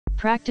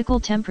Practical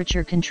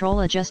temperature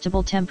control.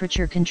 Adjustable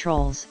temperature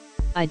controls,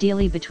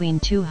 ideally between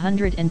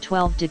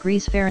 212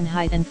 degrees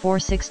Fahrenheit and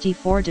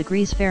 464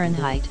 degrees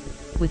Fahrenheit.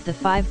 With the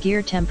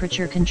 5-gear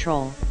temperature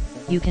control,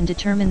 you can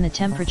determine the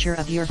temperature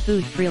of your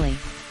food freely.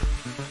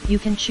 You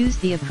can choose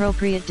the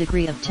appropriate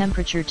degree of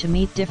temperature to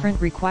meet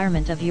different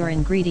requirement of your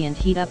ingredient.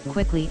 Heat up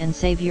quickly and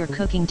save your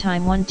cooking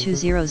time.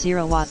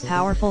 1200W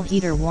powerful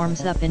heater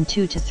warms up in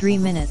 2 to 3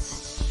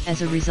 minutes.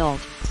 As a result,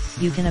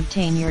 you can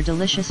obtain your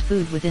delicious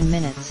food within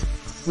minutes,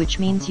 which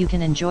means you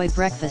can enjoy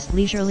breakfast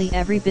leisurely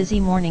every busy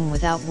morning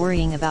without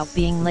worrying about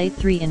being late.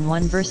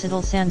 3-in-1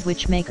 versatile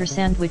sandwich maker.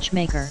 Sandwich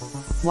maker,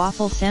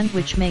 waffle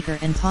sandwich maker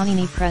and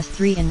panini press.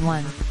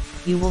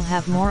 3-in-1. You will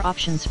have more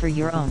options for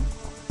your own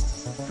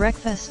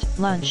breakfast,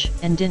 lunch,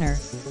 and dinner.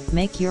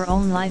 Make your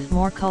own life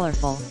more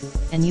colorful,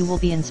 and you will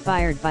be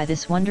inspired by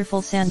this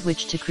wonderful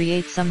sandwich to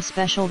create some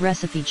special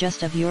recipe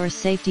just of yours.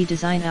 Safety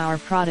design. Our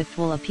product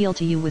will appeal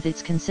to you with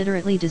its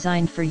considerately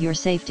designed for your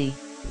safety.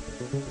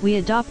 We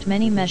adopt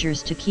many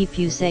measures to keep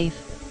you safe.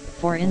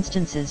 For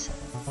instances,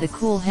 the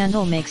cool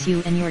handle makes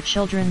you and your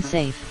children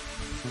safe,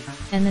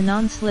 and the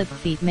non-slip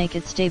feet make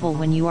it stable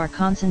when you are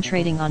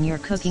concentrating on your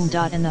cooking.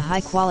 And the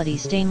high-quality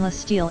stainless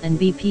steel and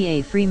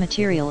BPA-free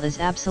material is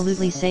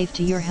absolutely safe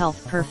to your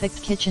health.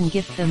 Perfect kitchen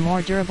gift. The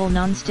more durable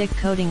non-stick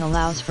coating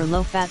allows for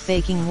low-fat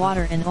baking.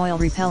 Water and oil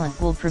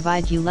repellent will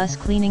provide you less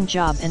cleaning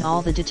job, and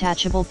all the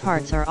detachable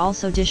parts are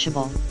also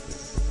dishable.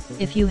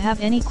 If you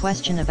have any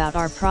question about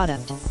our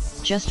product,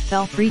 just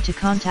feel free to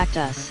contact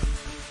us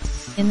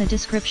in the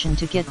description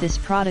to get this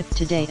product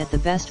today at the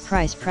best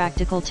price.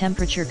 Practical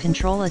temperature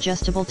control.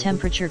 Adjustable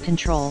temperature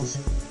controls,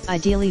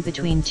 ideally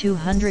between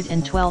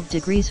 212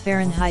 degrees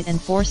Fahrenheit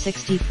and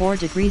 464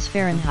 degrees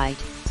Fahrenheit.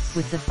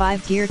 With the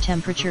 5-gear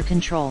temperature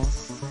control,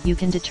 you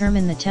can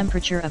determine the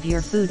temperature of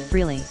your food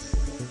freely.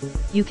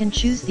 You can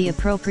choose the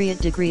appropriate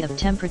degree of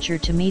temperature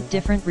to meet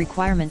different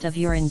requirement of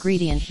your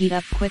ingredient. Heat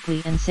up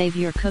quickly and save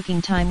your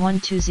cooking time.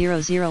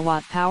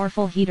 1200W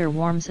powerful heater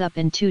warms up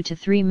in 2 to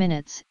 3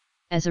 minutes.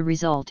 As a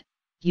result,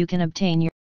 you can obtain your